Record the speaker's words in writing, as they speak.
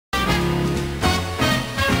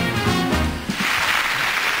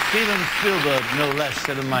Steven Spielberg, no less,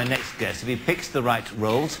 said of my next guest, if he picks the right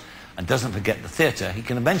roles and doesn't forget the theatre, he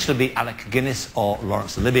can eventually be Alec Guinness or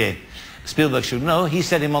Laurence Olivier. Spielberg should know he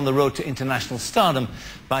set him on the road to international stardom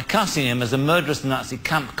by casting him as a murderous Nazi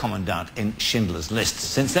camp commandant in Schindler's List.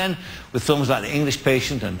 Since then, with films like The English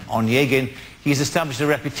Patient and Onegin, he's established a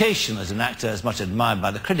reputation as an actor as much admired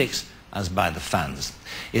by the critics as by the fans.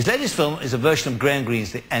 His latest film is a version of Graham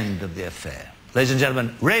Greene's The End of the Affair. Ladies and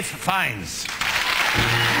gentlemen, Ralph Fiennes.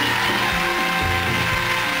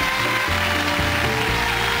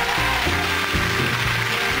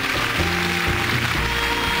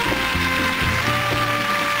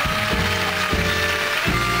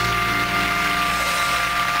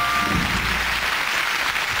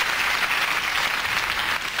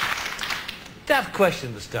 Daft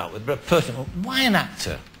question to start with, but personal. Why an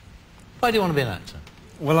actor? Why do you want to be an actor?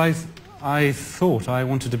 Well, I thought I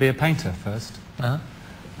wanted to be a painter first. Uh-huh.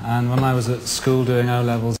 And when I was at school doing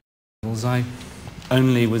O-levels, I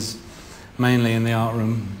only was mainly in the art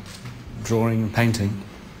room drawing and painting.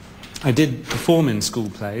 I did perform in school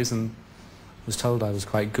plays and was told I was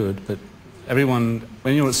quite good, but everyone,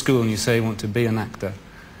 when you're at school and you say you want to be an actor,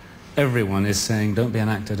 everyone is saying, don't be an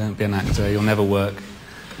actor, don't be an actor, you'll never work.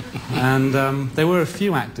 And there were a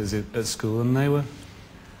few actors at school, and they were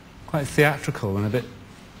quite theatrical and a bit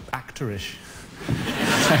actorish.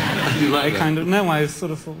 You like kind of, no, I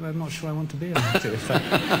sort of thought, I'm not sure I want to be an actor if I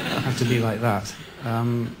have to be like that.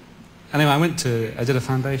 Anyway, I did a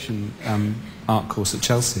foundation art course at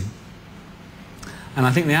Chelsea. And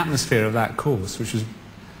I think the atmosphere of that course, which was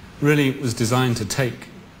really was designed to take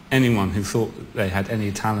anyone who thought they had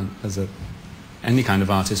any talent as any kind of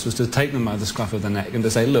artist, was to take them by the scruff of the neck and to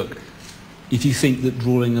say, look, if you think that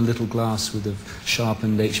drawing a little glass with a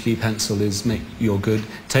sharpened HB pencil you're good,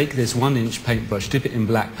 take this 1-inch paintbrush, dip it in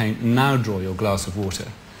black paint, and now draw your glass of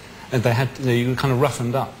water. And you were kind of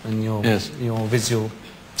roughened up in your visual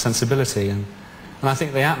sensibility, and I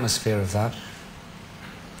think the atmosphere of that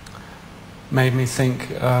made me think,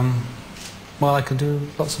 well, I can do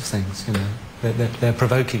lots of things, you know. They're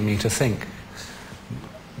provoking me to think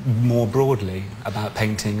more broadly about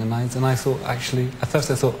painting, and I thought, actually, at first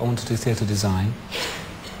I thought I wanted to do theatre design,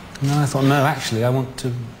 and then I thought, no, actually I want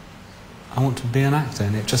to be an actor,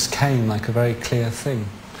 and it just came like a very clear thing.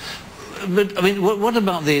 But I mean, what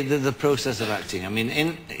about the process of acting? I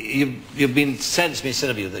mean, you've been said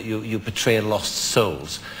of you that you portray lost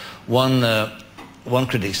souls. One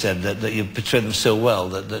critic said that you portrayed them so well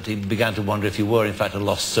that he began to wonder if you were in fact a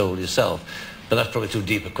lost soul yourself. But that's probably too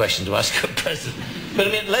deep a question to ask at present. But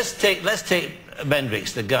I mean, let's take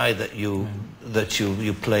Bendrix, the guy that you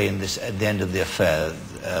play in this at the end of the affair,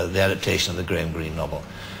 the adaptation of the Graham Greene novel.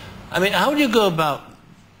 I mean, how do you go about?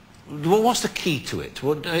 What's the key to it?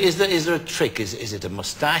 Is there a trick? Is it a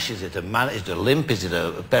moustache? Is it a limp? Is it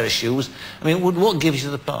a pair of shoes? I mean, what gives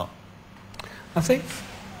you the part? I think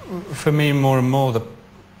for me, more and more, the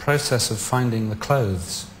process of finding the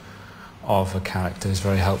clothes of a character is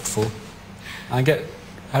very helpful.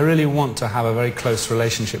 I really want to have a very close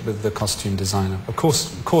relationship with the costume designer. Of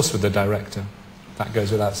course with the director. That goes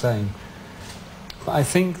without saying. But I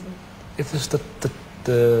think if it's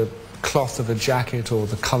the cloth of a jacket or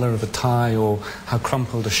the colour of a tie or how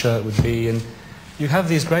crumpled a shirt would be, and you have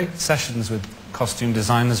these great sessions with costume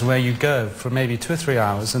designers where you go for maybe 2 or 3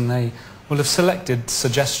 hours and they will have selected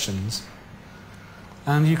suggestions,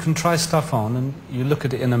 and you can try stuff on and you look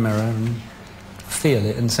at it in a mirror and feel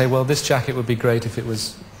it and say, well, this jacket would be great if it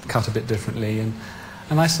was cut a bit differently, and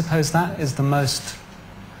I suppose that is the most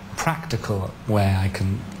practical way I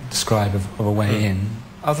can describe of a way in.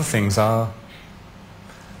 Other things are,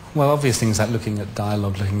 well, obvious things like looking at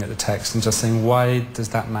dialogue, looking at the text and just saying, why does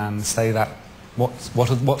that man say that? What's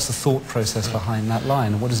the thought process behind that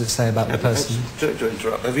line? What does it say about the person? To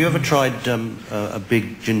interrupt, have you ever tried a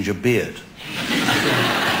big ginger beard?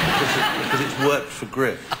 Because it's worked for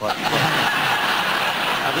grip.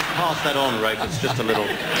 I'll just pass that on, Rafe. It's just a little...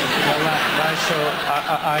 Well,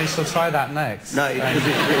 I shall try that next. No,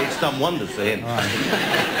 it's done wonders for him.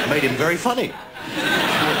 Right. Made him very funny.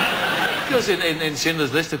 Because in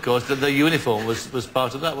Schindler's List, of course, the uniform was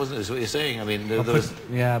part of that, wasn't it? Is what you're saying? I mean, there was...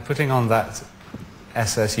 Yeah, putting on that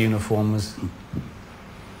SS uniform was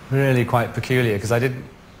really quite peculiar, because I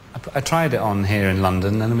tried it on here in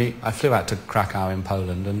London, and I flew out to Krakow in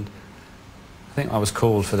Poland, and I think I was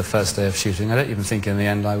called for the first day of shooting. I don't even think in the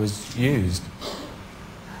end I was used.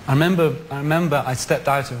 I remember I stepped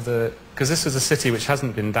out of because this was a city which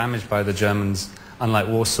hasn't been damaged by the Germans, unlike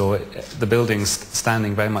Warsaw, the buildings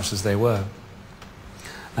standing very much as they were.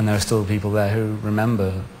 And there are still people there who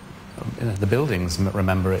remember, the buildings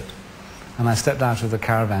remember it. And I stepped out of the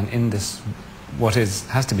caravan in this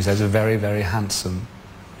has to be said, is a very, very handsome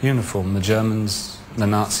uniform. The Germans, the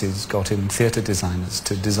Nazis got in theatre designers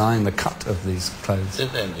to design the cut of these clothes.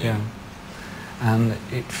 Did they? Yeah. And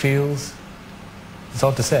it feels, it's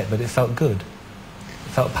odd to say it, but it felt good.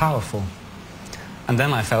 It felt powerful. And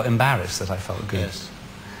then I felt embarrassed that I felt good. Yes.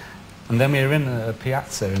 And then we were in a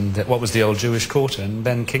piazza in what was the old Jewish quarter, and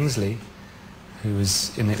Ben Kingsley, who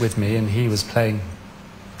was in it with me, and he was playing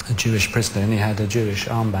a Jewish prisoner, and he had a Jewish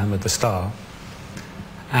armband with the star.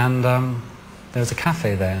 And there was a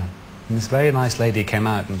cafe there, and this very nice lady came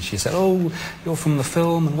out, and she said, "Oh, you're from the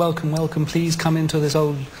film, and welcome, welcome, please come into this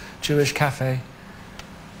old Jewish cafe."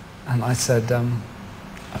 And I said,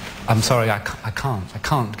 "I'm sorry, I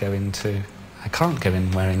can't go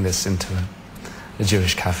in wearing this into a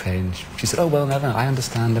Jewish cafe." And she said, "Oh, well, never, I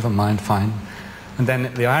understand, never mind, fine." And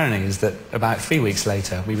then the irony is that about 3 weeks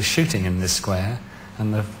later, we were shooting in this square,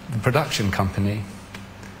 and the production company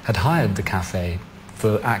had hired the cafe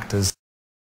for actors